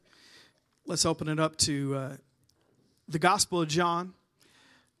Let's open it up to the Gospel of John,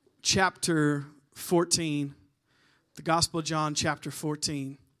 chapter 14. The Gospel of John, chapter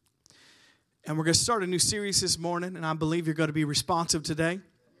 14. And we're going to start a new series this morning, and I believe you're going to be responsive today.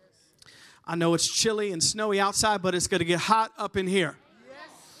 I know it's chilly and snowy outside, but it's going to get hot up in here.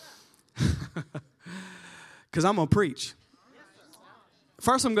 Because I'm going to preach.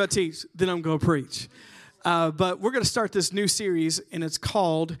 First I'm going to teach, then I'm going to preach. But we're going to start this new series, and it's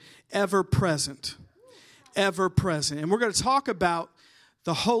called Ever Present. Ever Present. And we're going to talk about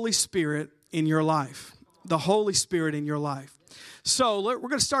the Holy Spirit in your life. The Holy Spirit in your life. So we're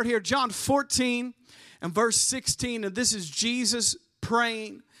going to start here, John 14 and verse 16. And this is Jesus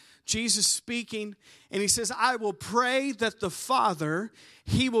praying, Jesus speaking. And he says, I will pray that the Father,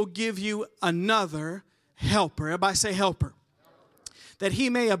 he will give you another helper. Everybody say helper. That he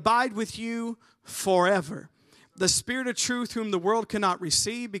may abide with you forever. The Spirit of truth whom the world cannot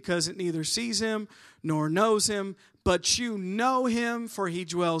receive because it neither sees him nor knows him. But you know him, for he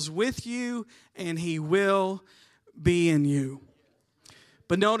dwells with you and he will be in you.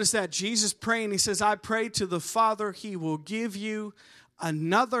 But notice that Jesus praying, he says, I pray to the Father, he will give you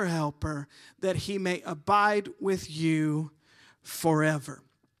another helper that he may abide with you forever.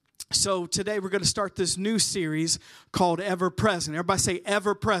 So today we're going to start this new series called Ever Present. Everybody say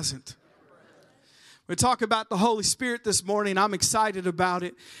Ever Present. We're talking about the Holy Spirit this morning. I'm excited about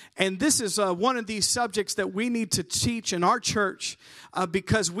it. And this is one of these subjects that we need to teach in our church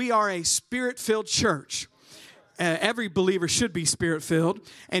because we are a Spirit-filled church. Every believer should be Spirit-filled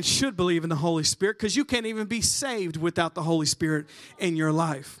and should believe in the Holy Spirit because you can't even be saved without the Holy Spirit in your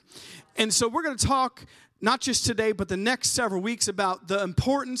life. And so we're going to talk not just today, but the next several weeks about the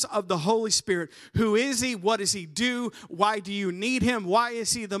importance of the Holy Spirit. Who is he? What does he do? Why do you need him? Why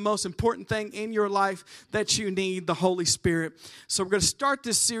is he the most important thing in your life that you need the Holy Spirit? So we're going to start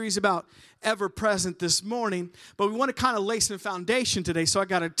this series about ever present this morning, but we want to kind of lay some foundation today. So I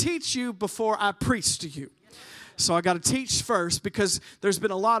got to teach you before I preach to you. So I got to teach first because there's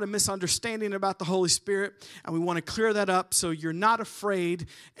been a lot of misunderstanding about the Holy Spirit, and we want to clear that up so you're not afraid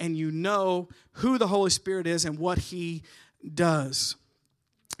and you know who the Holy Spirit is and what he does.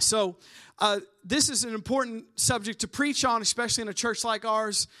 So this is an important subject to preach on, especially in a church like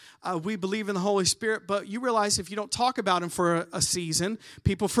ours. We believe in the Holy Spirit, but you realize if you don't talk about him for a season,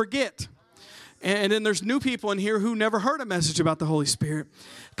 people forget. And then there's new people in here who never heard a message about the Holy Spirit.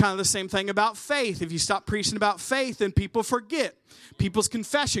 Kind of the same thing about faith. If you stop preaching about faith, then people forget. People's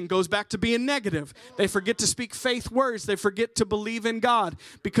confession goes back to being negative. They forget to speak faith words. They forget to believe in God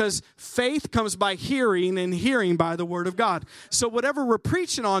because faith comes by hearing and hearing by the word of God. So whatever we're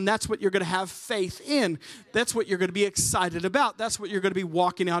preaching on, that's what you're going to have faith in. That's what you're going to be excited about. That's what you're going to be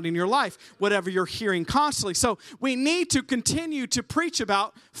walking out in your life, whatever you're hearing constantly. So we need to continue to preach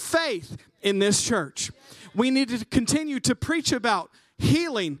about faith in this church. We need to continue to preach about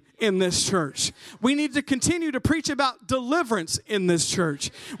healing in this church. We need to continue to preach about deliverance in this church.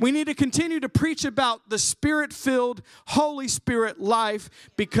 We need to continue to preach about the Spirit-filled Holy Spirit life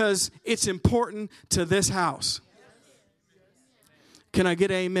because it's important to this house. Can I get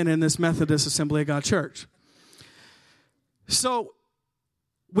an amen in this Methodist Assembly of God church? So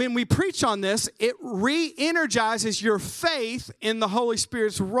when we preach on this, it re-energizes your faith in the Holy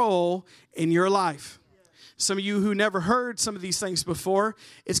Spirit's role in your life. Some of you who never heard some of these things before,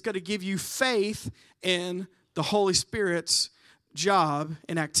 it's going to give you faith in the Holy Spirit's job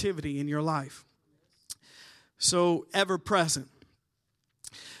and activity in your life. So, ever present.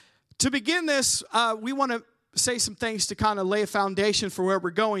 To begin this, we want to say some things to kind of lay a foundation for where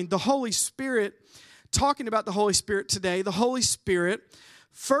we're going. The Holy Spirit, talking about the Holy Spirit today, the Holy Spirit,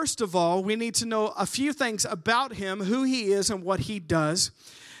 first of all, we need to know a few things about him, who he is and what he does.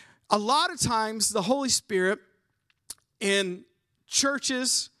 A lot of times, the Holy Spirit in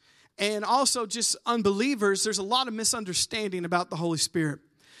churches and also just unbelievers, there's a lot of misunderstanding about the Holy Spirit.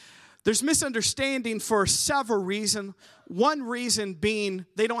 There's misunderstanding for several reasons. One reason being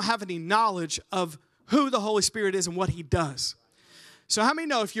they don't have any knowledge of who the Holy Spirit is and what he does. So how many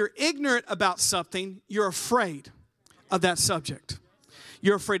know if you're ignorant about something, you're afraid of that subject?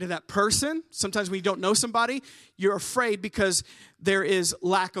 You're afraid of that person. Sometimes when you don't know somebody, you're afraid because there is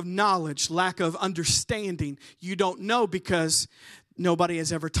lack of knowledge, lack of understanding. You don't know because nobody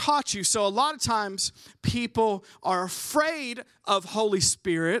has ever taught you. So a lot of times people are afraid of Holy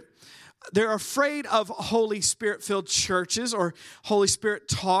Spirit. They're afraid of Holy Spirit-filled churches or Holy Spirit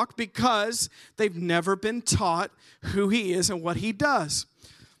talk because they've never been taught who he is and what he does.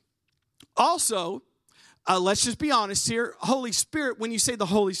 Also, Let's just be honest here. Holy Spirit, when you say the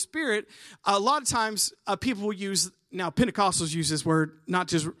Holy Spirit, a lot of times people will use, now Pentecostals use this word,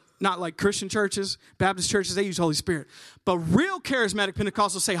 not like Christian churches, Baptist churches, they use Holy Spirit. But real charismatic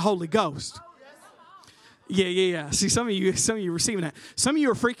Pentecostals say Holy Ghost. Yeah. See, some of you are receiving that. Some of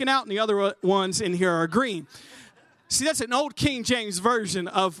you are freaking out, and the other ones in here are agreeing. See, that's an old King James version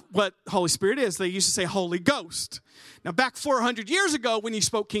of what Holy Spirit is. They used to say Holy Ghost. Now, back 400 years ago, when you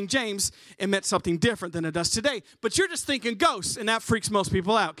spoke King James, it meant something different than it does today. But you're just thinking ghosts, and that freaks most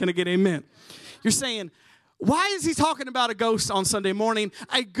people out. Can I get amen? You're saying, why is he talking about a ghost on Sunday morning?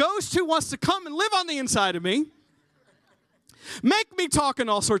 A ghost who wants to come and live on the inside of me. Make me talk in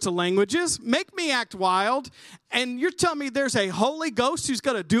all sorts of languages. Make me act wild. And you're telling me there's a Holy Ghost who's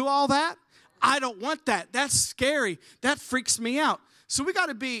going to do all that? I don't want that. That's scary. That freaks me out. So we got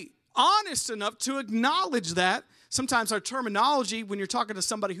to be honest enough to acknowledge that. Sometimes our terminology, when you're talking to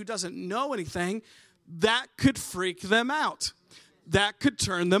somebody who doesn't know anything, that could freak them out. That could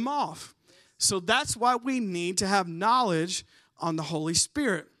turn them off. So that's why we need to have knowledge on the Holy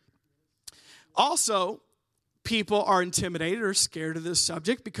Spirit. Also, people are intimidated or scared of this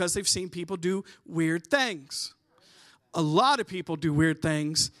subject because they've seen people do weird things. A lot of people do weird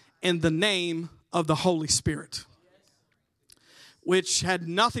things in the name of the Holy Spirit, which had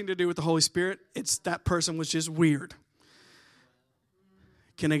nothing to do with the Holy Spirit. It's that person was just weird.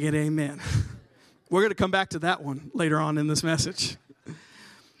 Can I get amen? We're going to come back to that one later on in this message.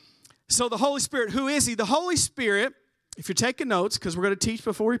 So the Holy Spirit, who is he? The Holy Spirit, if you're taking notes, because we're going to teach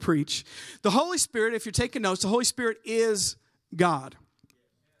before we preach, the Holy Spirit, if you're taking notes, the Holy Spirit is God.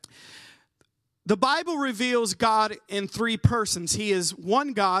 The Bible reveals God in three persons. He is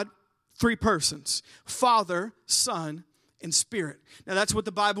one God, three persons: Father, Son, and Spirit. Now, that's what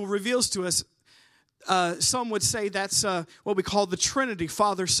the Bible reveals to us. Some would say that's what we call the Trinity: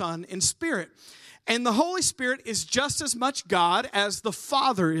 Father, Son, and Spirit. And the Holy Spirit is just as much God as the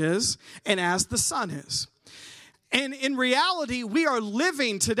Father is and as the Son is. And in reality, we are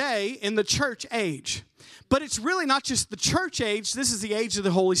living today in the church age. But it's really not just the church age. This is the age of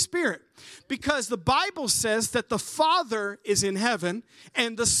the Holy Spirit. Because the Bible says that the Father is in heaven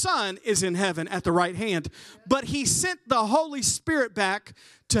and the Son is in heaven at the right hand. But he sent the Holy Spirit back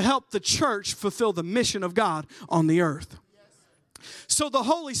to help the church fulfill the mission of God on the earth. So the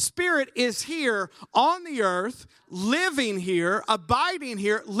Holy Spirit is here on the earth, living here, abiding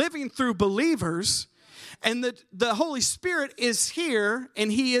here, living through believers. And the Holy Spirit is here,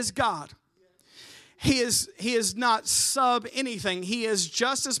 and he is God. He is not sub anything. He is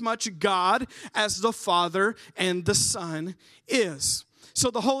just as much God as the Father and the Son is.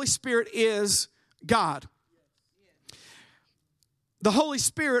 So the Holy Spirit is God. The Holy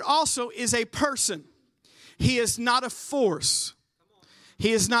Spirit also is a person. He is not a force.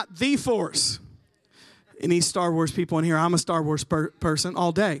 He is not the force. Any Star Wars people in here? I'm a Star Wars person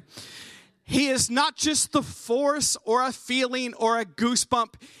all day. He is not just the force or a feeling or a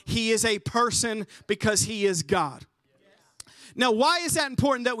goosebump. He is a person because he is God. Now, why is that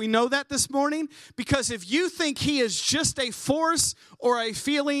important that we know that this morning? Because if you think he is just a force or a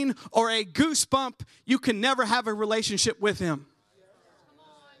feeling or a goosebump, you can never have a relationship with him.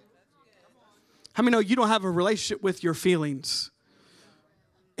 How many know you don't have a relationship with your feelings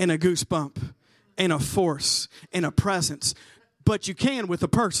and a goosebump and a force and a presence, but you can with a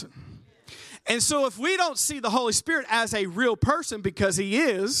person? And so if we don't see the Holy Spirit as a real person, because he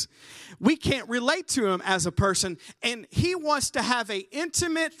is, we can't relate to him as a person. And he wants to have an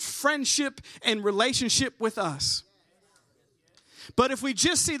intimate friendship and relationship with us. But if we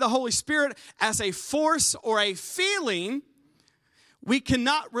just see the Holy Spirit as a force or a feeling, we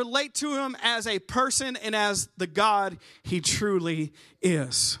cannot relate to him as a person and as the God he truly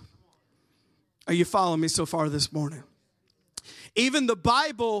is. Are you following me so far this morning? Even the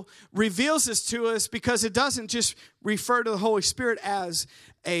Bible reveals this to us because it doesn't just refer to the Holy Spirit as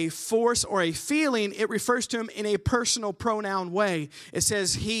a force or a feeling. It refers to him in a personal pronoun way. It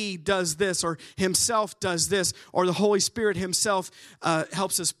says he does this, or himself does this, or the Holy Spirit himself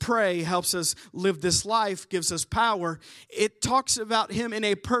helps us pray, helps us live this life, gives us power. It talks about him in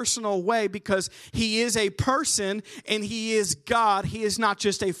a personal way because he is a person and he is God. He is not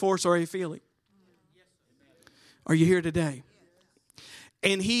just a force or a feeling. Are you here today?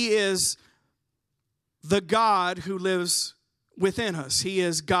 And he is the God who lives within us. He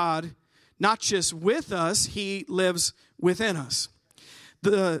is God not just with us, he lives within us.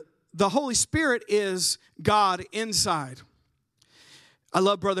 The Holy Spirit is God inside. I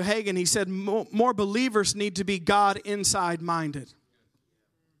love Brother Hagin. He said more believers need to be God inside minded.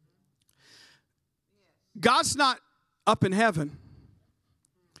 God's not up in heaven.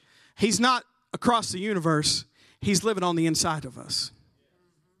 He's not across the universe, he's living on the inside of us.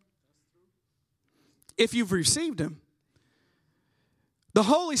 If you've received him, the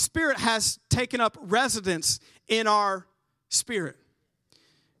Holy Spirit has taken up residence in our spirit,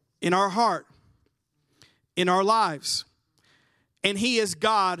 in our heart, in our lives. And he is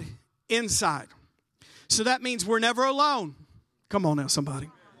God inside. So that means we're never alone. Come on now, somebody.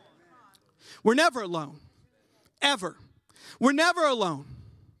 We're never alone. Ever. We're never alone.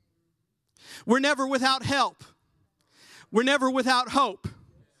 We're never without help. We're never without hope.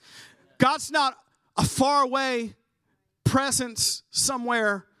 God's not a faraway presence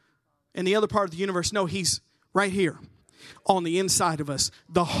somewhere in the other part of the universe. No, he's right here on the inside of us.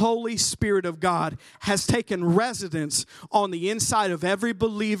 The Holy Spirit of God has taken residence on the inside of every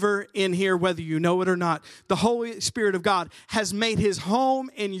believer in here, whether you know it or not. The Holy Spirit of God has made his home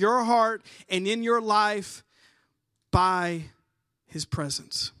in your heart and in your life by his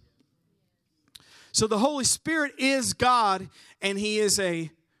presence. So the Holy Spirit is God, and he is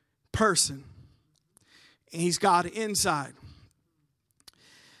a person. And he's God inside.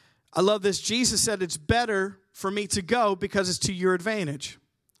 I love this. Jesus said it's better for me to go because it's to your advantage.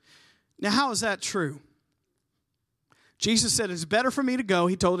 Now, how is that true? Jesus said it's better for me to go.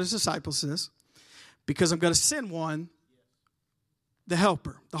 He told his disciples this because I'm going to send one, the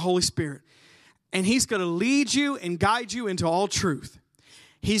helper, the Holy Spirit. And he's going to lead you and guide you into all truth.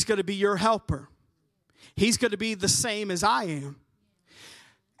 He's going to be your helper. He's going to be the same as I am.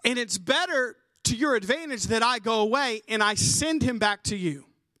 And it's better to your advantage that I go away and I send him back to you.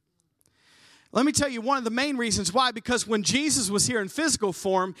 Let me tell you one of the main reasons why. Because when Jesus was here in physical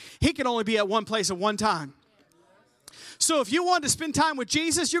form, he could only be at one place at one time. So if you want to spend time with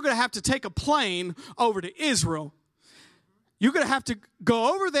Jesus, you're going to have to take a plane over to Israel. You're going to have to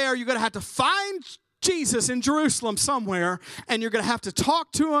go over there. You're going to have to find Jesus in Jerusalem somewhere, and you're going to have to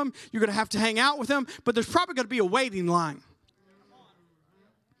talk to him. You're going to have to hang out with him, but there's probably going to be a waiting line.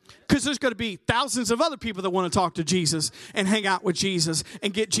 Because there's going to be thousands of other people that want to talk to Jesus and hang out with Jesus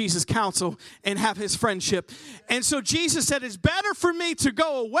and get Jesus' counsel and have his friendship. And so Jesus said, it's better for me to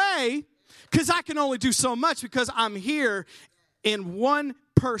go away because I can only do so much because I'm here in one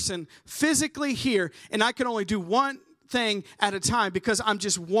person, physically here, and I can only do one thing at a time because I'm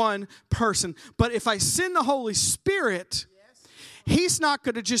just one person. But if I send the Holy Spirit, he's not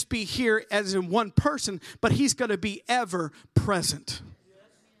going to just be here as in one person, but he's going to be ever present.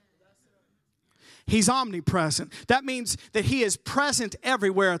 He's omnipresent. That means that he is present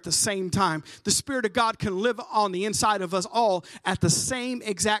everywhere at the same time. The Spirit of God can live on the inside of us all at the same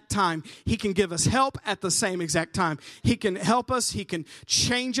exact time. He can give us help at the same exact time. He can help us. He can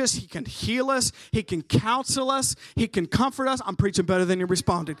change us. He can heal us. He can counsel us. He can comfort us. I'm preaching better than you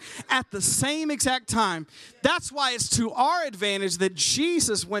responded. At the same exact time. That's why it's to our advantage that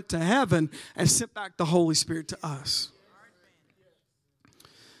Jesus went to heaven and sent back the Holy Spirit to us.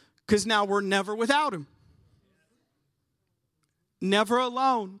 Because now we're never without him. Never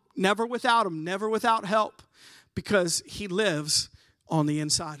alone. Never without him. Never without help. Because he lives on the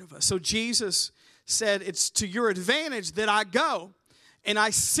inside of us. So Jesus said, it's to your advantage that I go. And I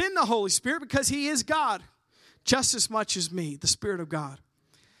send the Holy Spirit because he is God. Just as much as me, the Spirit of God.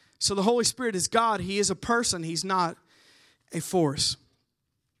 So the Holy Spirit is God. He is a person. He's not a force.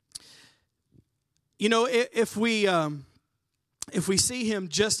 You know, if we see him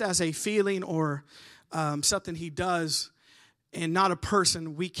just as a feeling or something he does and not a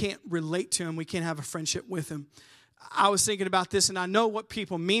person, we can't relate to him. We can't have a friendship with him. I was thinking about this, and I know what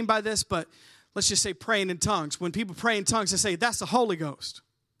people mean by this, but let's just say praying in tongues. When people pray in tongues, they say, that's the Holy Ghost.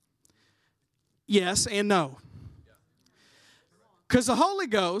 Yes and no. Because the Holy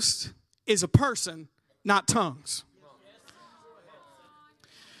Ghost is a person, not tongues.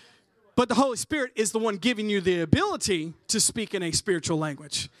 But the Holy Spirit is the one giving you the ability to speak in a spiritual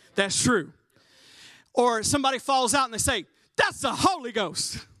language. That's true. Or somebody falls out and they say, that's the Holy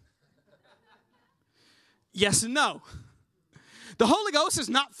Ghost. Yes and no. The Holy Ghost is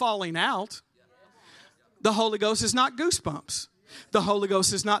not falling out. The Holy Ghost is not goosebumps. The Holy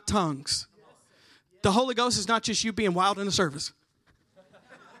Ghost is not tongues. The Holy Ghost is not just you being wild in the service.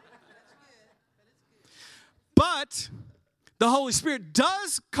 But the Holy Spirit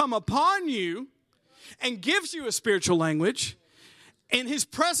does come upon you and gives you a spiritual language. And his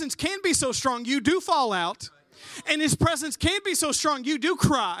presence can be so strong you do fall out. And his presence can be so strong you do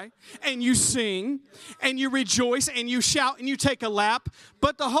cry and you sing and you rejoice and you shout and you take a lap.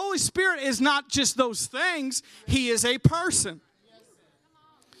 But the Holy Spirit is not just those things. He is a person.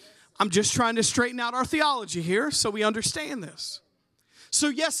 I'm just trying to straighten out our theology here so we understand this. So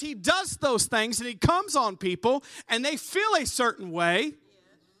yes, he does those things and he comes on people and they feel a certain way.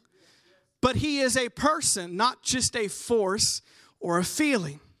 but he is a person, not just a force or a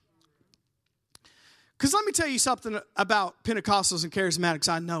feeling. Because let me tell you something about Pentecostals and charismatics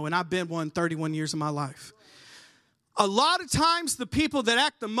I know, and I've been one 31 years of my life. A lot of times the people that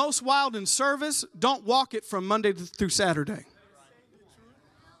act the most wild in service don't walk it from Monday through Saturday.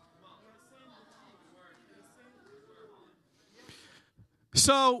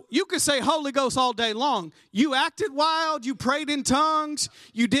 So you could say Holy Ghost all day long. You acted wild, you prayed in tongues,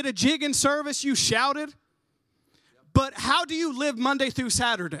 you did a jig in service, you shouted. But how do you live Monday through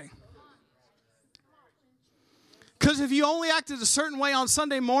Saturday? Because if you only acted a certain way on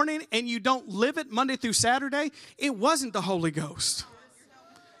Sunday morning and you don't live it Monday through Saturday, it wasn't the Holy Ghost.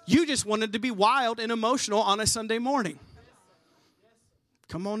 You just wanted to be wild and emotional on a Sunday morning.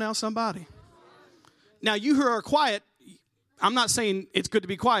 Come on now, somebody. Now, you who are quiet, I'm not saying it's good to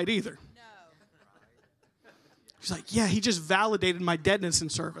be quiet either. He's like, yeah, he just validated my deadness in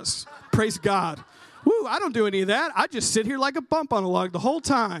service. Praise God. Woo, I don't do any of that. I just sit here like a bump on a log the whole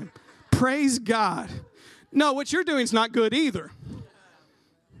time. Praise God. No, what you're doing is not good either.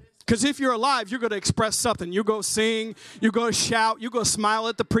 Because if you're alive, you're going to express something. You go sing, you go shout, you go smile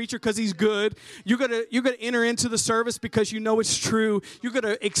at the preacher because he's good. You're going to enter into the service because you know it's true. You're going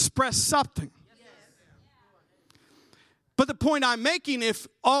to express something. But the point I'm making, if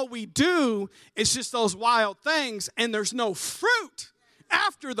all we do is just those wild things and there's no fruit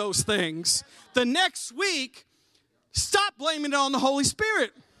after those things, the next week, stop blaming it on the Holy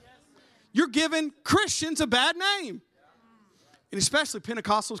Spirit. You're giving Christians a bad name. And especially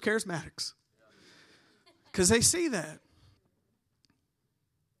Pentecostals, charismatics. Because they see that.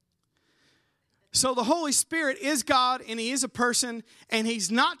 So the Holy Spirit is God and he is a person, and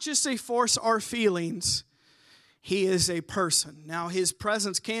he's not just a force or feelings. He is a person. Now, his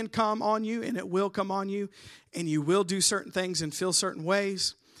presence can come on you, and it will come on you, and you will do certain things and feel certain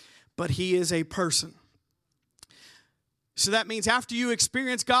ways, but he is a person. So that means after you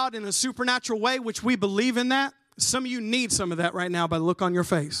experience God in a supernatural way, which we believe in that, some of you need some of that right now by the look on your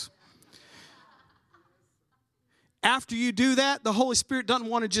face. After you do that, the Holy Spirit doesn't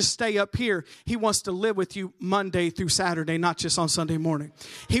want to just stay up here. He wants to live with you Monday through Saturday, not just on Sunday morning.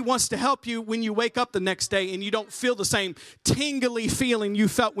 He wants to help you when you wake up the next day and you don't feel the same tingly feeling you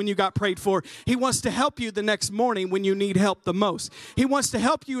felt when you got prayed for. He wants to help you the next morning when you need help the most. He wants to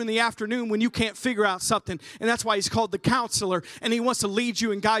help you in the afternoon when you can't figure out something, and that's why he's called the counselor, and he wants to lead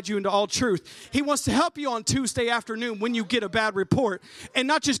you and guide you into all truth. He wants to help you on Tuesday afternoon when you get a bad report, and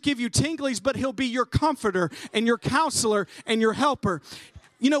not just give you tinglies, but he'll be your comforter and your counselor and your helper.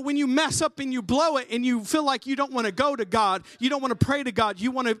 You know, when you mess up and you blow it and you feel like you don't want to go to God, you don't want to pray to God,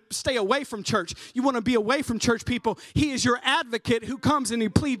 you want to stay away from church, you want to be away from church people, he is your advocate who comes and he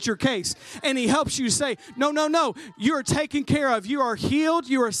pleads your case. And he helps you say, no, you are taken care of. You are healed,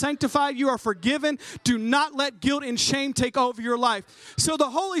 you are sanctified, you are forgiven. Do not let guilt and shame take over your life. So the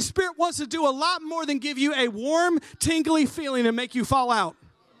Holy Spirit wants to do a lot more than give you a warm, tingly feeling and make you fall out.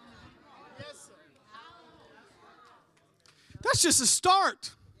 That's just a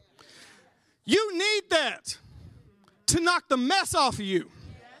start. You need that to knock the mess off of you.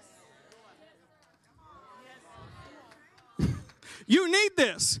 You need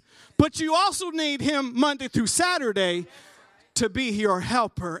this. But you also need him Monday through Saturday to be your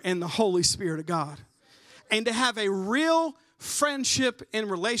helper and the Holy Spirit of God. And to have a real friendship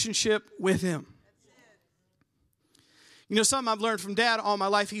and relationship with him. You know, something I've learned from Dad all my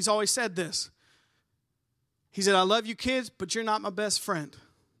life, he's always said this. He said, I love you kids, but you're not my best friend.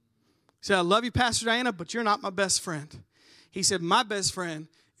 He said, I love you, Pastor Diana, but you're not my best friend. He said, my best friend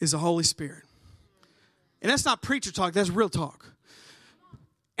is the Holy Spirit. And that's not preacher talk, that's real talk.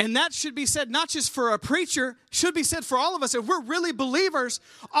 And that should be said not just for a preacher, should be said for all of us. If we're really believers,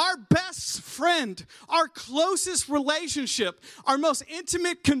 our best friend, our closest relationship, our most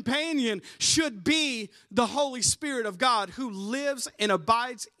intimate companion should be the Holy Spirit of God who lives and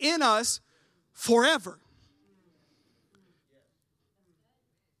abides in us forever.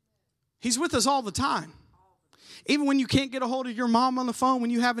 He's with us all the time. Even when you can't get a hold of your mom on the phone when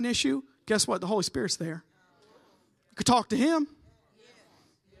you have an issue, guess what? The Holy Spirit's there. You could talk to him.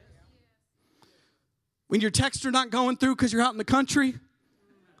 When your texts are not going through because you're out in the country,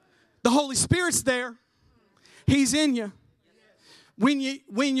 the Holy Spirit's there. He's in you. When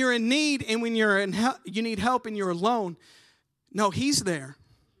you're in need and when you need help and you're alone, no, he's there.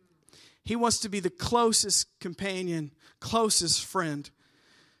 He wants to be the closest companion, closest friend.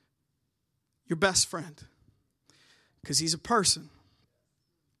 Your best friend, because he's a person,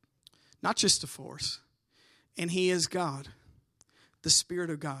 not just a force, and he is God, the Spirit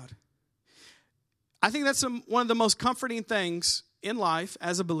of God. I think that's one of the most comforting things in life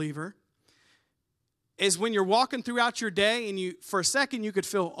as a believer, is when you're walking throughout your day and for a second you could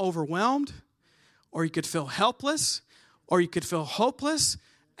feel overwhelmed, or you could feel helpless, or you could feel hopeless,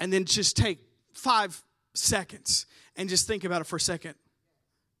 and then just take 5 seconds and just think about it for a second.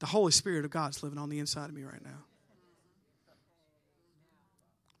 The Holy Spirit of God is living on the inside of me right now.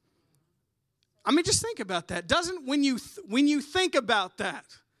 I mean, just think about that. When you think about that,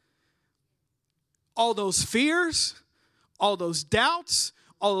 all those fears, all those doubts,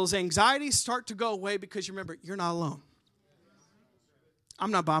 all those anxieties start to go away, because you remember, you're not alone. I'm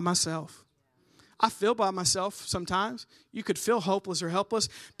not by myself. I feel by myself sometimes. You could feel hopeless or helpless.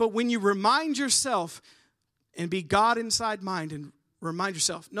 But when you remind yourself and be God inside mind and remind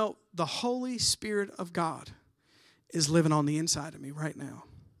yourself, no, the Holy Spirit of God is living on the inside of me right now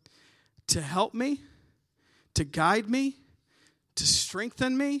to help me, to guide me, to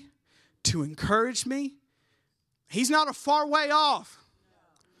strengthen me, to encourage me. He's not a far way off.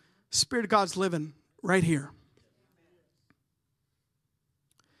 Spirit of God's living right here.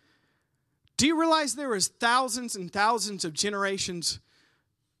 Do you realize there is thousands and thousands of generations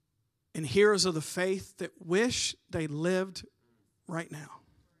and heroes of the faith that wish they lived right now?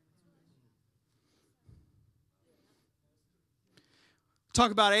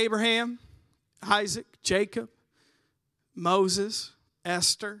 Talk about Abraham, Isaac, Jacob, Moses,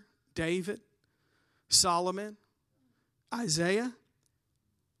 Esther, David, Solomon, Isaiah.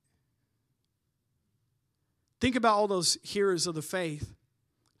 Think about all those heroes of the faith.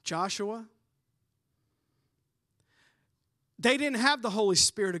 Joshua. They didn't have the Holy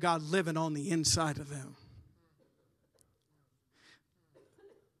Spirit of God living on the inside of them.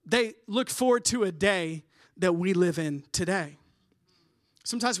 They looked forward to a day that we live in today.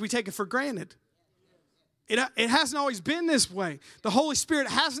 Sometimes we take it for granted. It hasn't always been this way. The Holy Spirit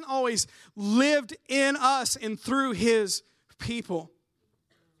hasn't always lived in us and through His people.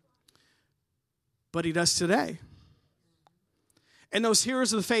 But He does today. And those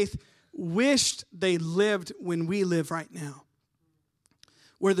heroes of the faith wished they lived when we live right now,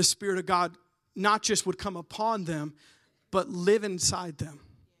 where the Spirit of God not just would come upon them, but live inside them,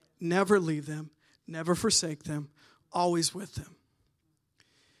 never leave them, never forsake them, always with them.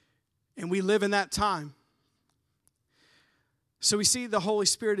 And we live in that time. So we see the Holy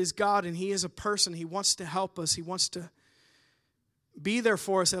Spirit is God, and He is a person. He wants to help us. He wants to be there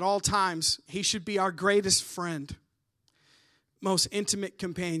for us at all times. He should be our greatest friend, most intimate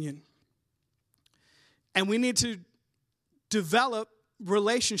companion. And we need to develop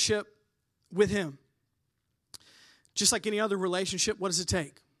relationship with Him. Just like any other relationship, what does it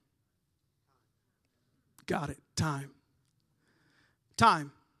take? Got it. Time.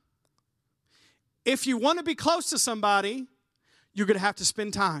 Time. If you want to be close to somebody, you're going to have to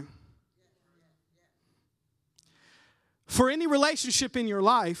spend time. For any relationship in your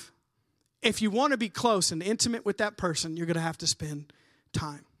life, if you want to be close and intimate with that person, you're going to have to spend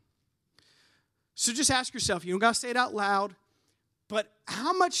time. So just ask yourself, you don't got to say it out loud, but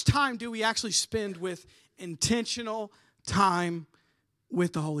how much time do we actually spend with intentional time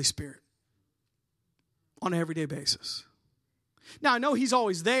with the Holy Spirit on an everyday basis? Now, I know He's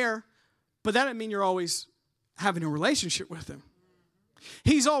always there, but that doesn't mean you're always having a relationship with Him.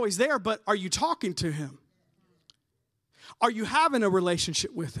 He's always there, but are you talking to Him? Are you having a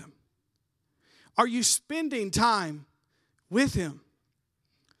relationship with Him? Are you spending time with Him?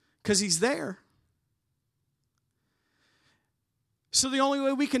 Because He's there. So the only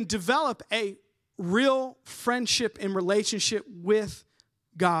way we can develop a real friendship and relationship with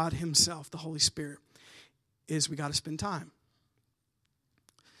God Himself, the Holy Spirit, is we got to spend time.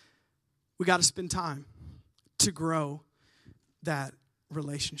 We got to spend time to grow that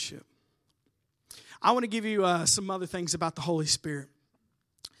relationship. I want to give you some other things about the Holy Spirit.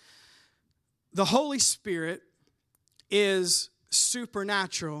 The Holy Spirit is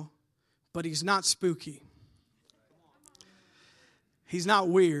supernatural, but He's not spooky. He's not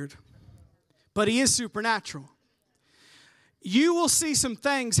weird, but He is supernatural. You will see some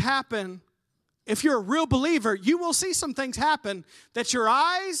things happen. If you're a real believer, you will see some things happen that your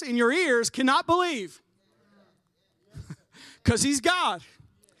eyes and your ears cannot believe. Because He's God.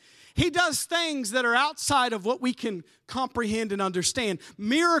 He does things that are outside of what we can comprehend and understand.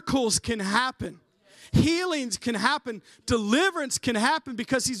 Miracles can happen. Healings can happen. Deliverance can happen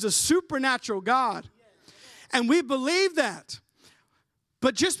because He's a supernatural God. And we believe that.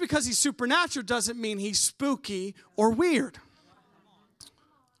 But just because He's supernatural doesn't mean He's spooky or weird.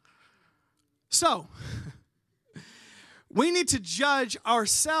 So, we need to judge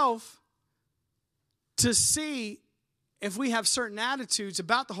ourselves to see if we have certain attitudes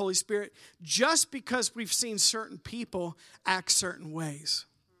about the Holy Spirit just because we've seen certain people act certain ways.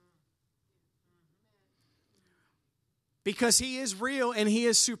 Because he is real and he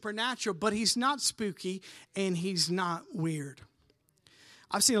is supernatural, but he's not spooky and he's not weird.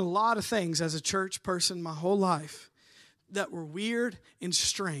 I've seen a lot of things as a church person my whole life that were weird and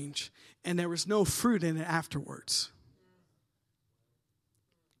strange, and there was no fruit in it afterwards.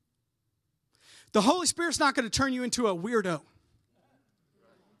 The Holy Spirit's not going to turn you into a weirdo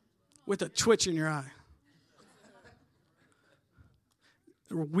with a twitch in your eye,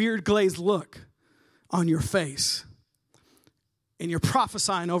 a weird glazed look on your face, and you're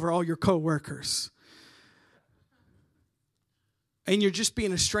prophesying over all your coworkers, and you're just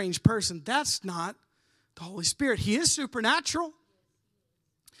being a strange person. That's not the Holy Spirit. He is supernatural,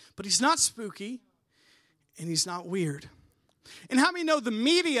 but he's not spooky, and he's not weird. And how many know the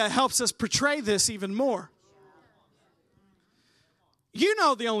media helps us portray this even more? You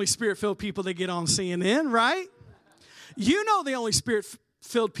know the only Spirit-filled people that get on CNN, right? You know the only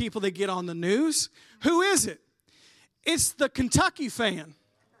Spirit-filled people that get on the news. Who is it? It's the Kentucky fan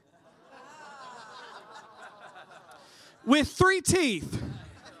with 3 teeth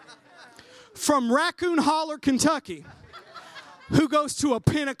from Raccoon Holler, Kentucky, who goes to a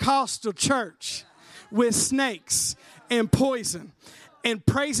Pentecostal church with snakes and poison and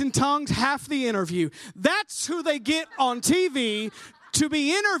praise in tongues half the interview. That's who they get on TV to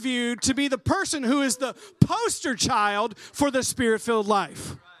be interviewed, to be the person who is the poster child for the Spirit-filled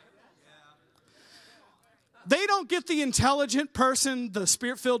life. They don't get the intelligent person, the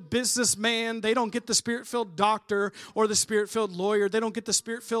Spirit-filled businessman. They don't get the Spirit-filled doctor or the Spirit-filled lawyer. They don't get the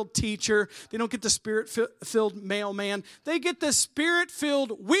Spirit-filled teacher. They don't get the Spirit-filled mailman. They get the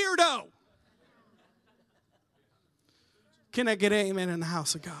Spirit-filled weirdo. Can I get an amen in the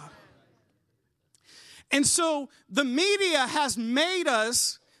house of God? And so the media has made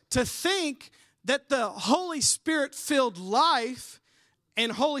us to think that the Holy Spirit-filled life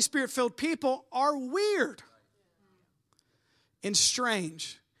and Holy Spirit-filled people are weird and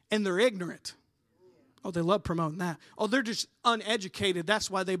strange, and they're ignorant. Oh, they love promoting that. Oh, they're just uneducated.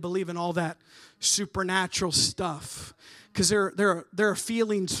 That's why they believe in all that supernatural stuff, because they're a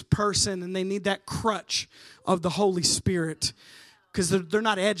feelings person, and they need that crutch of the Holy Spirit, because they're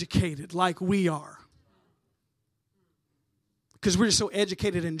not educated like we are, because we're just so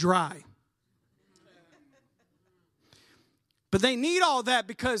educated and dry. But they need all that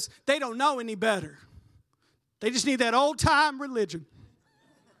because they don't know any better. They just need that old-time religion.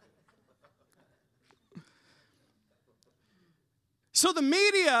 So the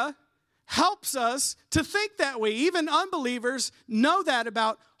media helps us to think that way. Even unbelievers know that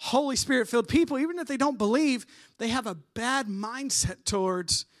about Holy Spirit-filled people. Even if they don't believe, they have a bad mindset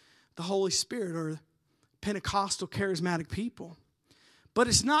towards the Holy Spirit or Pentecostal charismatic people. But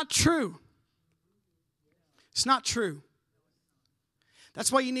it's not true. It's not true. That's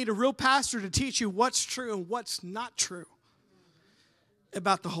why you need a real pastor to teach you what's true and what's not true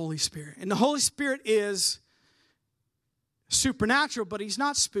about the Holy Spirit. And the Holy Spirit is supernatural, but he's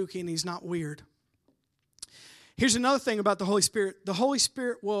not spooky and he's not weird. Here's another thing about the Holy Spirit. The Holy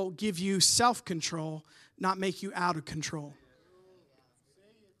Spirit will give you self-control, not make you out of control.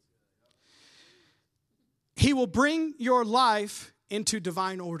 He will bring your life into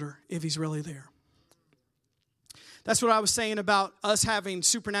divine order if he's really there. That's what I was saying about us having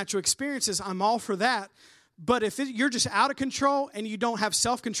supernatural experiences. I'm all for that. But if you're just out of control and you don't have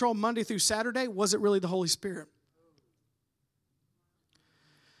self-control Monday through Saturday, was it really the Holy Spirit?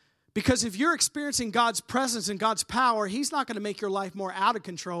 Because if you're experiencing God's presence and God's power, he's not going to make your life more out of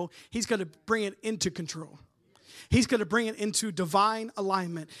control. He's going to bring it into control. He's going to bring it into divine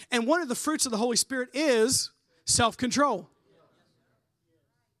alignment. And one of the fruits of the Holy Spirit is self-control.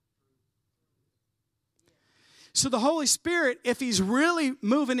 So the Holy Spirit, if he's really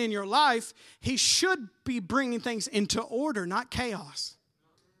moving in your life, he should be bringing things into order, not chaos.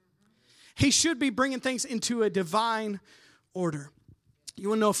 He should be bringing things into a divine order. You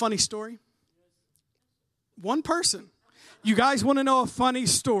want to know a funny story? One person. You guys want to know a funny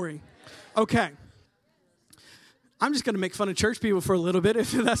story? Okay. I'm just going to make fun of church people for a little bit,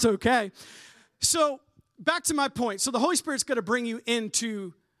 if that's okay. So back to my point. So the Holy Spirit's going to bring you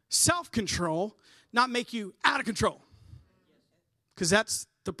into self-control, not make you out of control. Because that's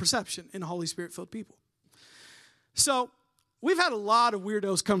the perception in Holy Spirit-filled people. So we've had a lot of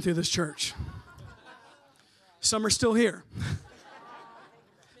weirdos come through this church. Some are still here.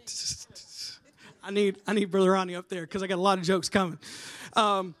 I need Brother Ronnie up there because I got a lot of jokes coming.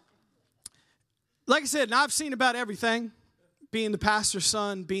 Like I said, and I've seen about everything. Being the pastor's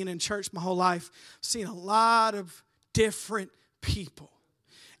son, being in church my whole life, I've seen a lot of different people.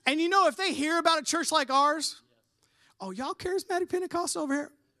 And you know, if they hear about a church like ours, oh, y'all charismatic Pentecostal over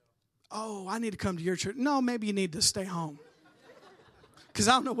here? oh, I need to come to your church. No, maybe you need to stay home. Because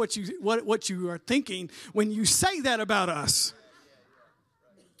I don't know what you are thinking when you say that about us.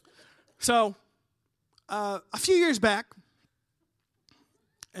 So, a few years back,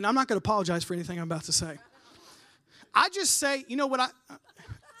 and I'm not going to apologize for anything I'm about to say. I just say, you know what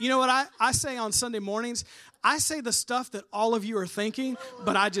I say on Sunday mornings? I say the stuff that all of you are thinking,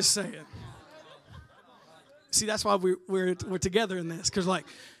 but I just say it. See, that's why we're together in this. Because like,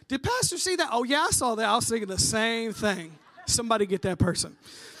 did Pastor see that? Oh, yeah, I saw that. I was thinking the same thing. Somebody get that person.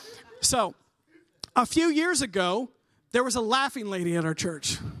 So, a few years ago, there was a laughing lady at our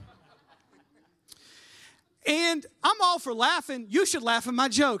church. And I'm all for laughing. You should laugh at my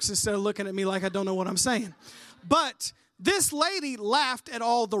jokes instead of looking at me like I don't know what I'm saying. But this lady laughed at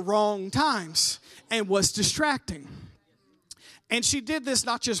all the wrong times and was distracting. And she did this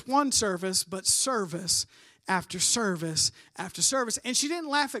not just one service, but service after service after service. And she didn't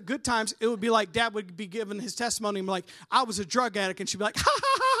laugh at good times. It would be like Dad would be giving his testimony and be like, I was a drug addict. And she'd be like, ha,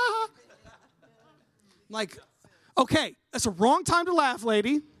 ha, ha, ha. Like, okay, that's a wrong time to laugh,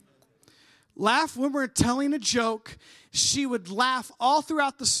 lady. Laugh when we're telling a joke. She would laugh all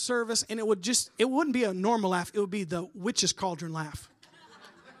throughout the service, and it wouldn't be a normal laugh. It would be the witch's cauldron laugh.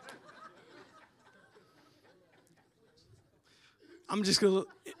 I'm just going to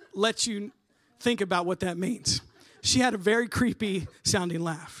let you think about what that means. She had a very creepy sounding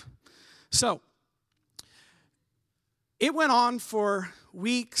laugh. So, it went on for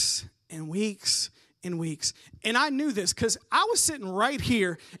weeks and weeks and weeks. And I knew this because I was sitting right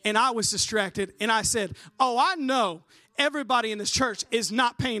here and I was distracted. And I said, oh, I know everybody in this church is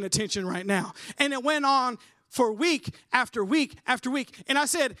not paying attention right now. And it went on for week after week after week. And I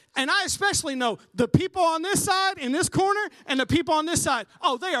said, and I especially know the people on this side in this corner and the people on this side,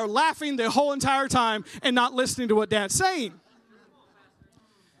 oh, they are laughing the whole entire time and not listening to what Dad's saying.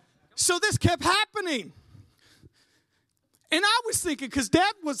 So this kept happening. And I was thinking, because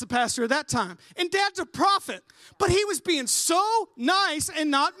Dad was the pastor at that time, and Dad's a prophet, but he was being so nice and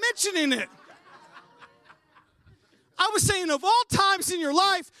not mentioning it. I was saying, of all times in your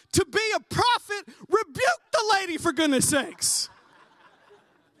life, to be a prophet, rebuke the lady, for goodness sakes.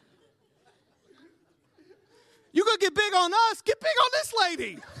 You're going to get big on us, get big on this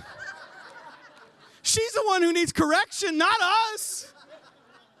lady. She's the one who needs correction, not us.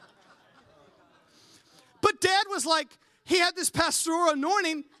 But Dad was like, he had this pastoral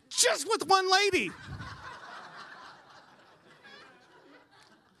anointing just with one lady.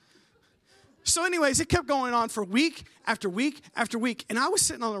 So anyways, it kept going on for week after week after week. And I was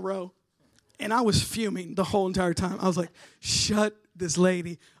sitting on a row, and I was fuming the whole entire time. I was like, shut this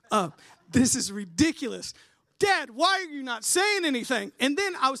lady up. This is ridiculous. Dad, why are you not saying anything? And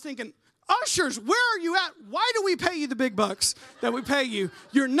then I was thinking, ushers, where are you at? Why do we pay you the big bucks that we pay you?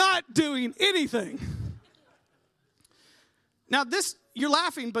 You're not doing anything. Now, you're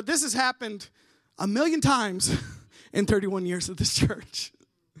laughing, but this has happened 1,000,000 times in 31 years of this church.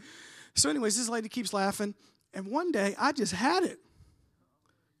 So anyways, this lady keeps laughing, and one day, I just had it.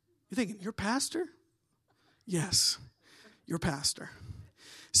 You're thinking, you're pastor? Yes, you're pastor.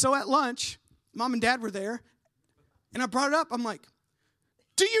 So at lunch, Mom and Dad were there, and I brought it up. I'm like,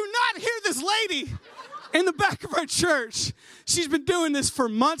 do you not hear this lady in the back of our church? She's been doing this for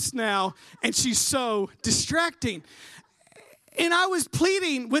months now, and she's so distracting. And I was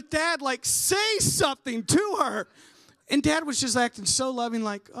pleading with Dad, like, say something to her. And Dad was just acting so loving,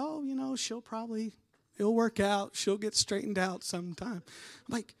 like, oh, it'll work out. She'll get straightened out sometime.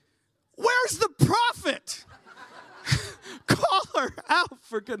 I'm like, where's the prophet? Call her out,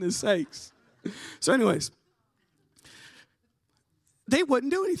 for goodness sakes. So anyways, they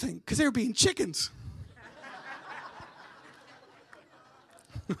wouldn't do anything because they were being chickens.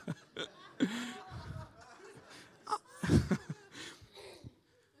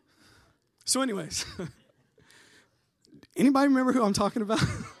 So anyways, anybody remember who I'm talking about?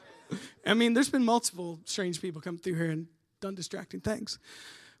 I mean, there's been multiple strange people come through here and done distracting things.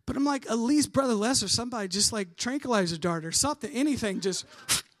 But I'm like, at least Brother Les or somebody just like tranquilizer dart or something, anything, just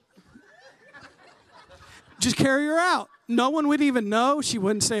carry her out. No one would even know. She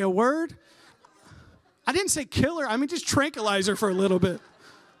wouldn't say a word. I didn't say kill her. I mean, just tranquilize her for a little bit.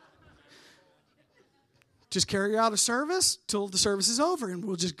 Just carry her out of service till the service is over, and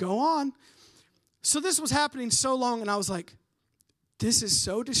we'll just go on. So this was happening so long, and I was like, this is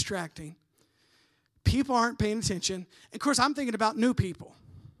so distracting. People aren't paying attention. Of course, I'm thinking about new people.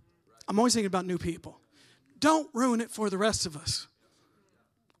 I'm always thinking about new people. Don't ruin it for the rest of us.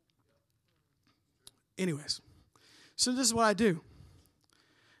 Anyways, so this is what I do.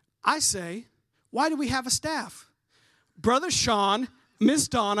 I say, why do we have a staff? Brother Sean, Miss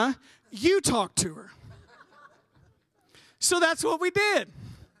Donna, You talk to her. So that's what we did.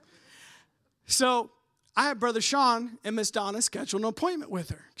 So I had Brother Sean and Miss Donna schedule an appointment with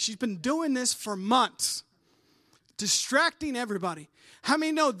her. She's been doing this for months, distracting everybody. How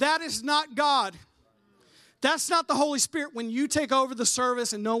many know that is not God? That's not the Holy Spirit when you take over the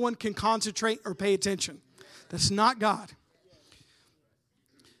service and no one can concentrate or pay attention. That's not God.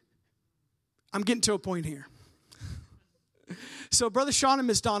 I'm getting to a point here. So Brother Sean and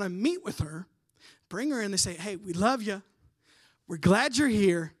Miss Donna meet with her, bring her in, they say, hey, we love you. We're glad you're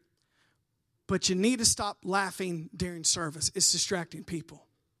here, but you need to stop laughing during service. It's distracting people.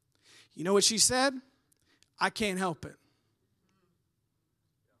 You know what she said? I can't help it.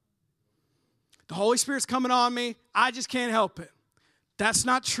 The Holy Spirit's coming on me. I just can't help it. That's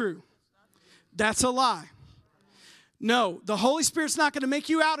not true. That's a lie. No, the Holy Spirit's not going to make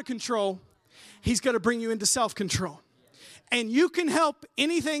you out of control. He's going to bring you into self-control. And you can help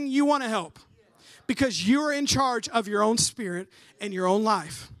anything you want to help because you're in charge of your own spirit and your own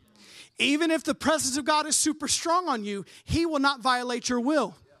life. Even if the presence of God is super strong on you, He will not violate your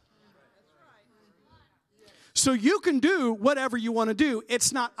will. So you can do whatever you want to do.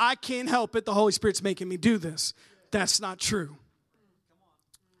 It's not, I can't help it, the Holy Spirit's making me do this. That's not true.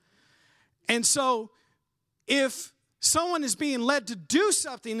 And so if someone is being led to do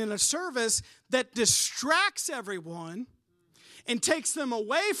something in a service that distracts everyone and takes them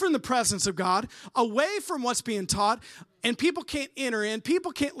away from the presence of God, away from what's being taught, and people can't enter in,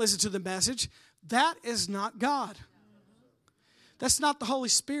 people can't listen to the message, that is not God. That's not the Holy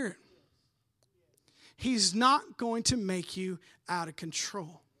Spirit. He's not going to make you out of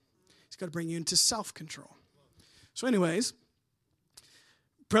control. He's going to bring you into self-control. So anyways,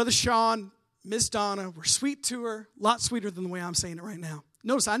 Brother Sean, Miss Donna were sweet to her, a lot sweeter than the way I'm saying it right now.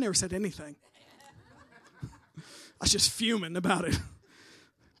 Notice I never said anything. I was just fuming about it.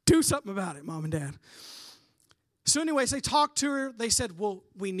 Do something about it, Mom and Dad. So anyways, they talked to her. They said, well,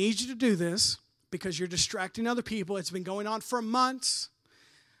 we need you to do this because you're distracting other people. It's been going on for months.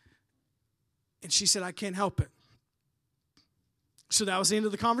 And she said, I can't help it. So that was the end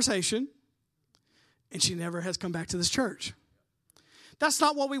of the conversation. And she never has come back to this church. That's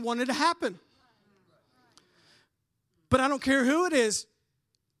not what we wanted to happen. But I don't care who it is.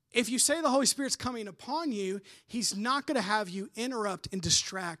 If you say the Holy Spirit's coming upon you, He's not going to have you interrupt and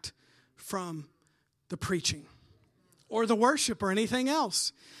distract from the preaching or the worship or anything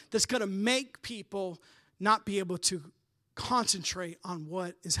else that's going to make people not be able to concentrate on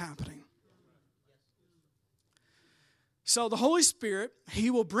what is happening. So the Holy Spirit, He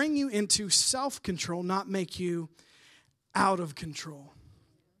will bring you into self-control, not make you out of control.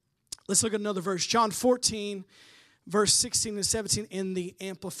 Let's look at another verse. John 14, verse 16 and 17 in the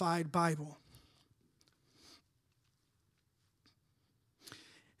Amplified Bible.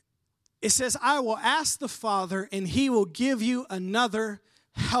 It says, I will ask the Father, and He will give you another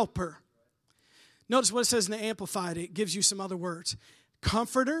helper. Notice what it says in the Amplified. It gives you some other words.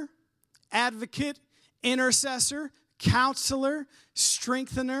 Comforter, advocate, intercessor, counselor,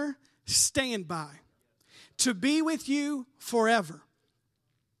 strengthener, standby, to be with you forever.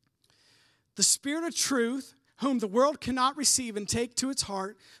 The Spirit of truth, whom the world cannot receive and take to its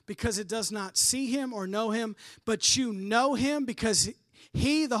heart because it does not see Him or know Him, but you know Him because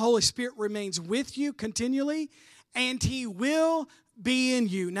He, the Holy Spirit, remains with you continually, and He will be in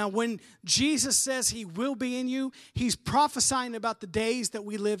you. Now, when Jesus says He will be in you, He's prophesying about the days that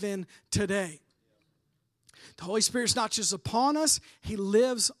we live in today. The Holy Spirit's not just upon us, He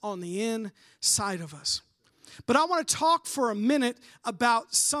lives on the inside of us. But I want to talk for a minute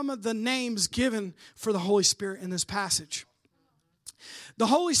about some of the names given for the Holy Spirit in this passage. The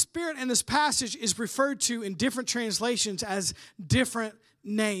Holy Spirit in this passage is referred to in different translations as different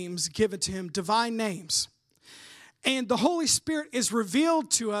names given to Him, divine names. And the Holy Spirit is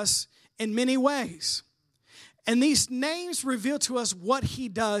revealed to us in many ways. And these names reveal to us what He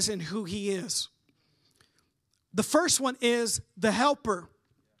does and who He is. The first one is the helper.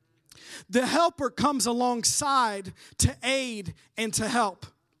 The helper comes alongside to aid and to help.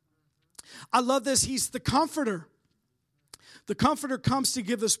 I love this. He's the comforter. The comforter comes to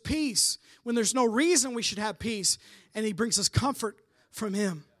give us peace when there's no reason we should have peace, and He brings us comfort from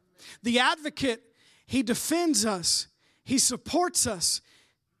Him. The advocate, He defends us. He supports us.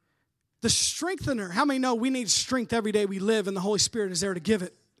 The strengthener, how many know we need strength every day we live, and the Holy Spirit is there to give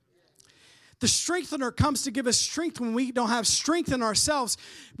it? The strengthener comes to give us strength when we don't have strength in ourselves.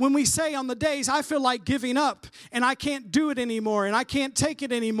 When we say on the days, I feel like giving up and I can't do it anymore and I can't take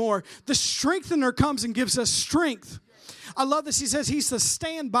it anymore. The strengthener comes and gives us strength. I love this. He says he's the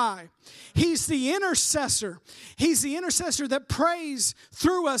standby. He's the intercessor. He's the intercessor that prays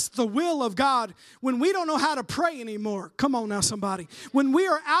through us the will of God when we don't know how to pray anymore. Come on now, somebody. When we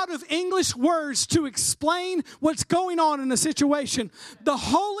are out of English words to explain what's going on in a situation, the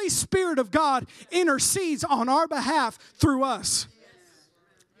Holy Spirit of God intercedes on our behalf through us.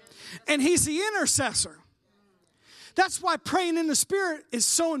 And he's the intercessor. That's why praying in the Spirit is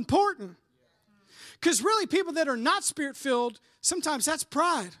so important. Because really, people that are not Spirit-filled, sometimes that's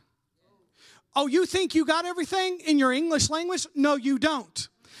pride. Oh, you think you got everything in your English language? No, you don't.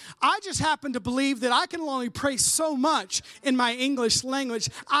 I just happen to believe that I can only pray so much in my English language.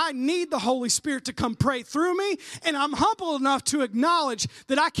 I need the Holy Spirit to come pray through me, and I'm humble enough to acknowledge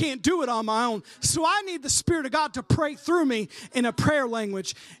that I can't do it on my own. So I need the Spirit of God to pray through me in a prayer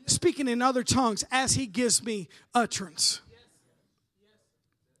language, speaking in other tongues as He gives me utterance.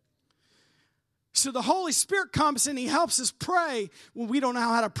 So the Holy Spirit comes and He helps us pray when we don't know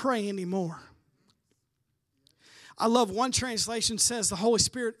how to pray anymore. I love one translation says the Holy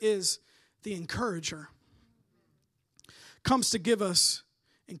Spirit is the encourager. Comes to give us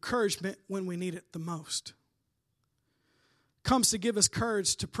encouragement when we need it the most. Comes to give us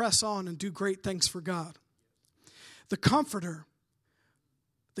courage to press on and do great things for God. The comforter,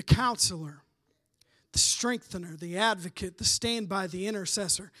 the counselor, the strengthener, the advocate, the standby, the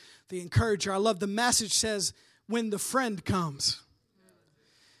intercessor, the encourager. I love the message says, when the friend comes.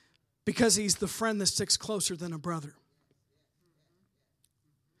 Because he's the friend that sticks closer than a brother.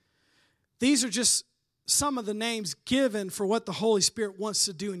 These are just some of the names given for what the Holy Spirit wants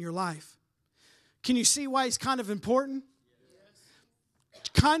to do in your life. Can you see why he's kind of important?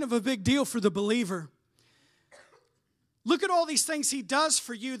 Kind of a big deal for the believer. Look at all these things he does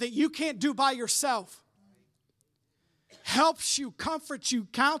for you that you can't do by yourself. Helps you, comforts you,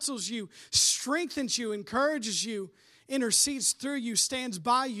 counsels you, strengthens you, encourages you, intercedes through you, stands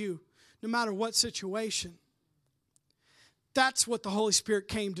by you, no matter what situation. That's what the Holy Spirit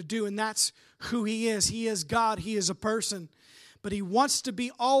came to do, and that's who He is. He is God. He is a person. But He wants to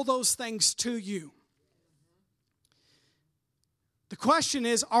be all those things to you. The question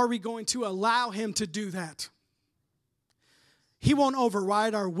is, are we going to allow Him to do that? He won't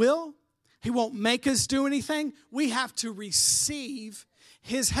override our will. He won't make us do anything. We have to receive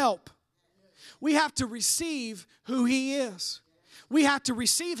His help. We have to receive who He is. We have to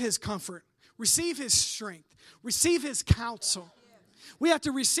receive His comfort, receive His strength, receive His counsel. We have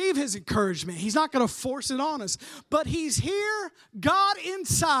to receive His encouragement. He's not going to force it on us. But He's here, God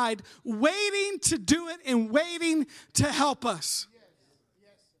inside, waiting to do it and waiting to help us.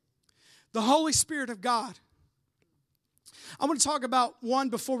 The Holy Spirit of God. I want to talk about one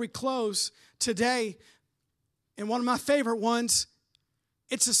before we close today. And one of my favorite ones.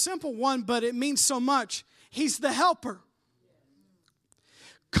 It's a simple one, but it means so much. He's the helper.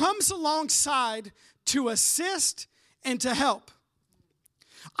 Comes alongside to assist and to help.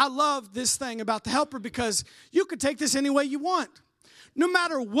 I love this thing about the helper because you could take this any way you want. No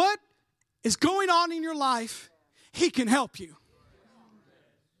matter what is going on in your life, He can help you.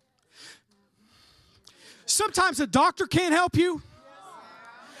 Sometimes a doctor can't help you.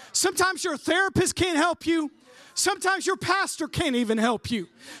 Sometimes your therapist can't help you. Sometimes your pastor can't even help you.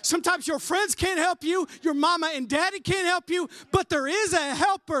 Sometimes your friends can't help you. Your mama and daddy can't help you. But there is a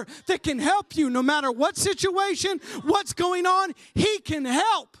helper that can help you no matter what situation, what's going on. He can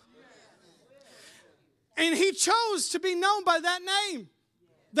help. And He chose to be known by that name,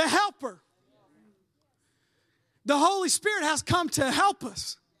 the helper. The Holy Spirit has come to help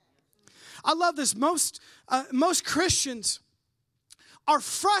us. I love this. Most Christians are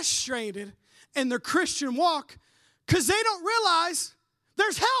frustrated in their Christian walk because they don't realize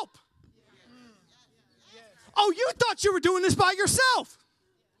there's help. Oh, you thought you were doing this by yourself.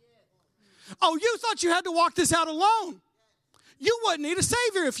 Oh, you thought you had to walk this out alone. You wouldn't need a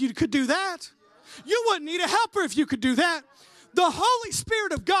Savior if you could do that. You wouldn't need a helper if you could do that. The Holy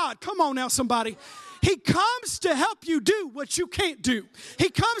Spirit of God, come on now somebody, He comes to help you do what you can't do. He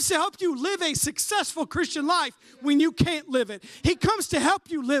comes to help you live a successful Christian life when you can't live it. He comes to help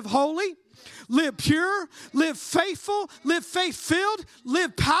you live holy, live pure, live faithful, live faith-filled,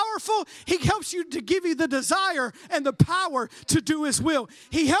 live powerful. He helps you to give you the desire and the power to do His will.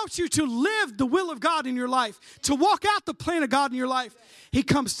 He helps you to live the will of God in your life, to walk out the plan of God in your life. He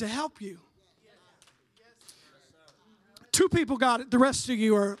comes to help you. 2 people got it. The rest of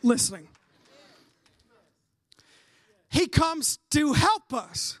you are listening. He comes to help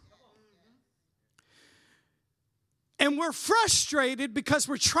us. And we're frustrated because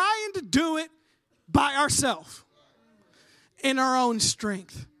we're trying to do it by ourselves in our own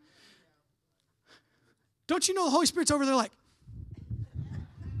strength. Don't you know the Holy Spirit's over there like,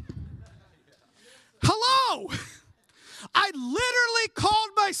 hello? I literally called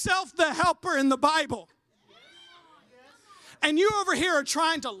myself the helper in the Bible. And you over here are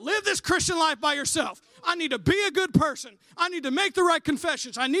trying to live this Christian life by yourself. I need to be a good person. I need to make the right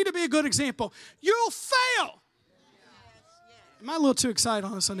confessions. I need to be a good example. You'll fail. Am I a little too excited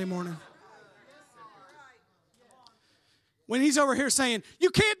on a Sunday morning? When he's over here saying, you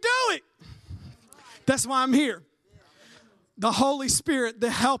can't do it. That's why I'm here. The Holy Spirit,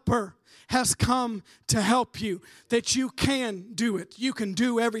 the helper, has come to help you, that you can do it. You can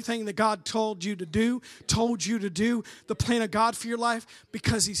do everything that God told you to do, the plan of God for your life,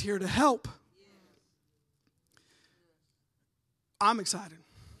 because he's here to help. I'm excited.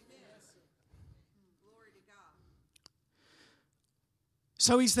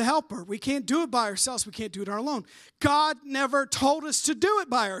 So he's the helper. We can't do it by ourselves. We can't do it on our own. God never told us to do it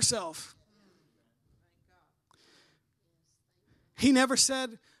by ourselves. He never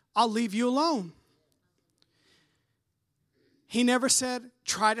said, I'll leave you alone. He never said,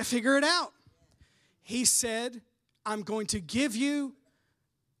 try to figure it out. He said, I'm going to give you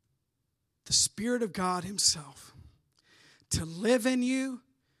the Spirit of God himself to live in you,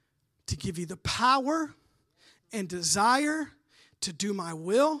 to give you the power and desire to do my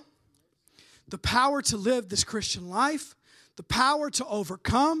will, the power to live this Christian life, the power to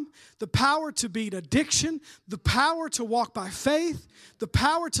overcome, the power to beat addiction, the power to walk by faith, the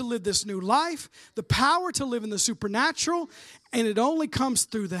power to live this new life, the power to live in the supernatural, and it only comes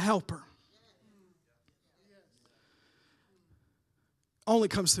through the helper. Only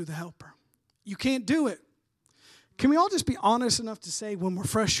comes through the helper. You can't do it. Can we all just be honest enough to say when we're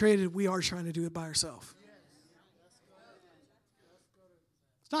frustrated, we are trying to do it by ourselves?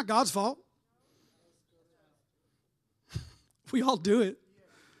 It's not God's fault. We all do it.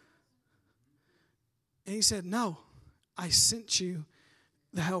 And he said, no, I sent you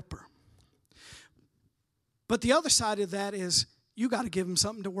the helper. But the other side of that is you got to give him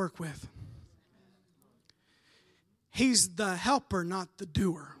something to work with. He's the helper, not the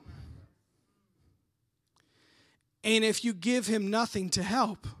doer. And if you give him nothing to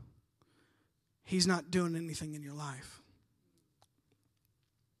help, he's not doing anything in your life.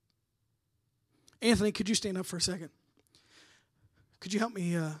 Anthony, could you stand up for a second? Could you help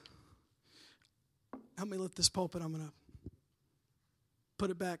me lift this pulpit? I'm going to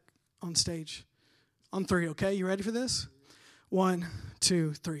put it back on stage on 3, okay? You ready for this? 1,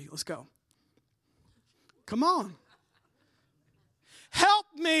 2, 3. Let's go. Come on. Help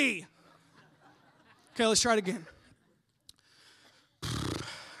me. Okay, let's try it again.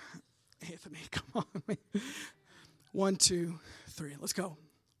 Anthony, come on. 1, 2, 3. Let's go.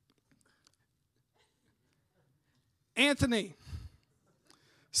 Anthony.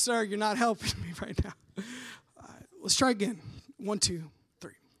 Sir, you're not helping me right now. All right, let's try again. 1, 2,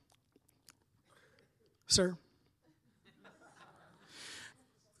 3. Sir.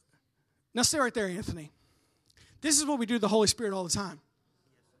 Now stay right there, Anthony. This is what we do to the Holy Spirit all the time.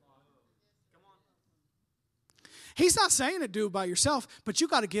 He's not saying to do it by yourself, but you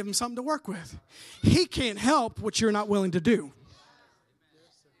got to give him something to work with. He can't help what you're not willing to do.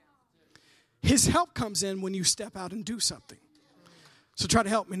 His help comes in when you step out and do something. So try to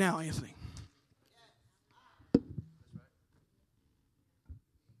help me now, Anthony.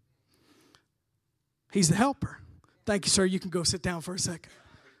 He's the helper. Thank you, sir. You can go sit down for a second.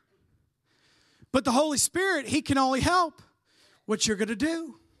 But the Holy Spirit, he can only help what you're going to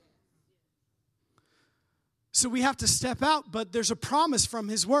do. So we have to step out, but there's a promise from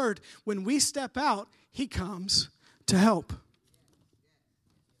his word. When we step out, he comes to help.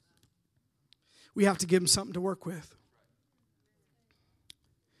 We have to give him something to work with.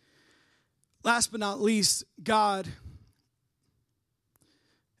 Last but not least, God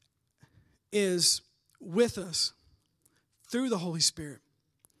is with us through the Holy Spirit,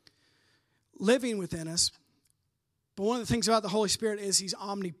 living within us. But one of the things about the Holy Spirit is he's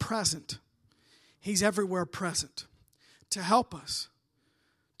omnipresent. He's everywhere present to help us,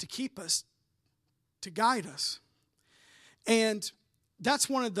 to keep us, to guide us. And that's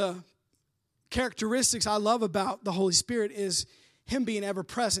one of the characteristics I love about the Holy Spirit is him being ever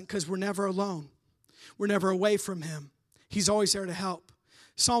present, because we're never alone. We're never away from him. He's always there to help.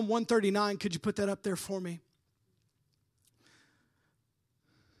 Psalm 139, could you put that up there for me?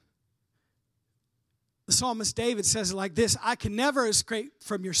 The psalmist David says it like this: I can never escape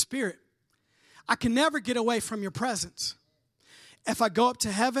from your spirit. I can never get away from your presence. If I go up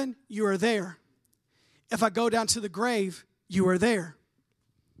to heaven, you are there. If I go down to the grave, you are there.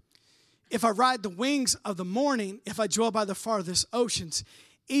 If I ride the wings of the morning, if I dwell by the farthest oceans,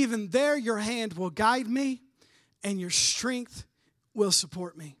 Even there your hand will guide me, and your strength will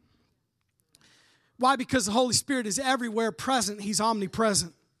support me. Why? Because the Holy Spirit is everywhere present. He's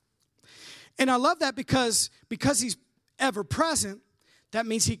omnipresent. And I love that because he's ever present, that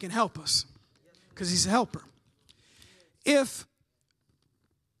means he can help us. Because he's a helper. If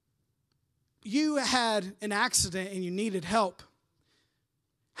you had an accident and you needed help,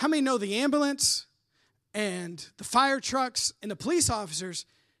 how many know the ambulance and the fire trucks and the police officers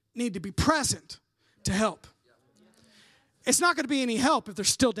need to be present to help? It's not going to be any help if they're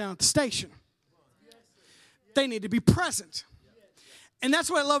still down at the station. They need to be present. And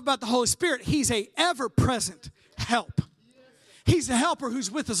that's what I love about the Holy Spirit. He's a ever-present help. He's a helper who's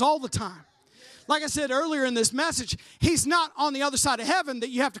with us all the time. Like I said earlier in this message, he's not on the other side of heaven that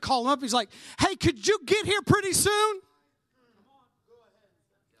you have to call him up. He's like, hey, could you get here pretty soon?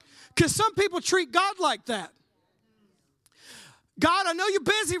 Because some people treat God like that. God, I know you're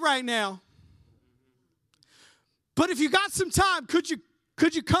busy right now, but if you got some time, could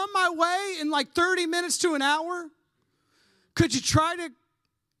you come my way in like 30 minutes to an hour? Could you try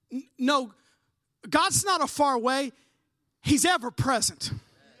to? No, God's not a far away. He's ever present.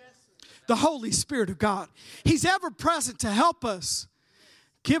 The Holy Spirit of God. He's ever present to help us.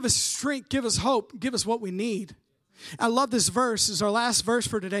 Give us strength, give us hope, give us what we need. I love this verse. It's our last verse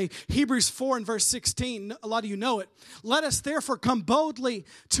for today. Hebrews 4 and verse 16. A lot of you know it. Let us therefore come boldly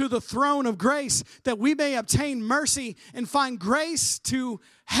to the throne of grace that we may obtain mercy and find grace to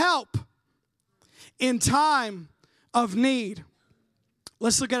help in time of need.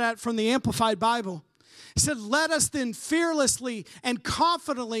 Let's look at it from the Amplified Bible. It said, let us then fearlessly and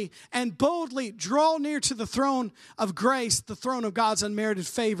confidently and boldly draw near to the throne of grace, the throne of God's unmerited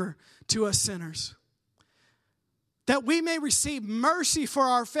favor to us sinners, that we may receive mercy for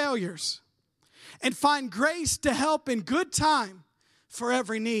our failures and find grace to help in good time for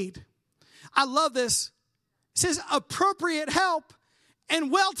every need. I love this. It says appropriate help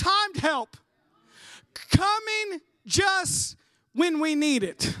and well-timed help coming just when we need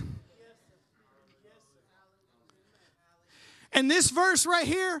it. And this verse right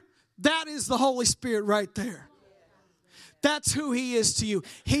here, that is the Holy Spirit right there. That's who he is to you.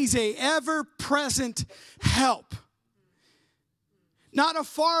 He's a ever-present help. Not a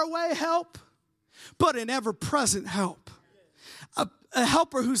faraway help, but an ever-present help. A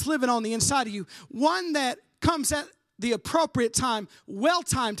helper who's living on the inside of you. One that comes at the appropriate time,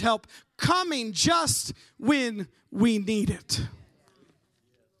 well-timed help, coming just when we need it.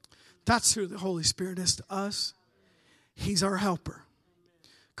 That's who the Holy Spirit is to us. He's our helper.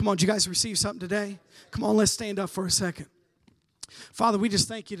 Come on, did you guys receive something today? Come on, let's stand up for a second. Father, we just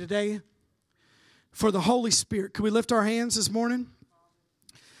thank you today for the Holy Spirit. Can we lift our hands this morning?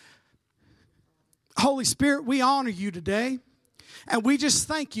 Holy Spirit, we honor you today. And we just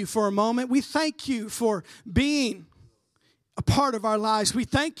thank you for a moment. We thank you for being a part of our lives. We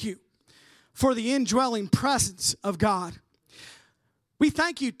thank you for the indwelling presence of God. We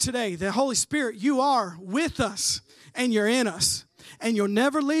thank you today that, Holy Spirit, you are with us and you're in us. And you'll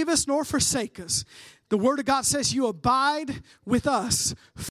never leave us nor forsake us. The Word of God says you abide with us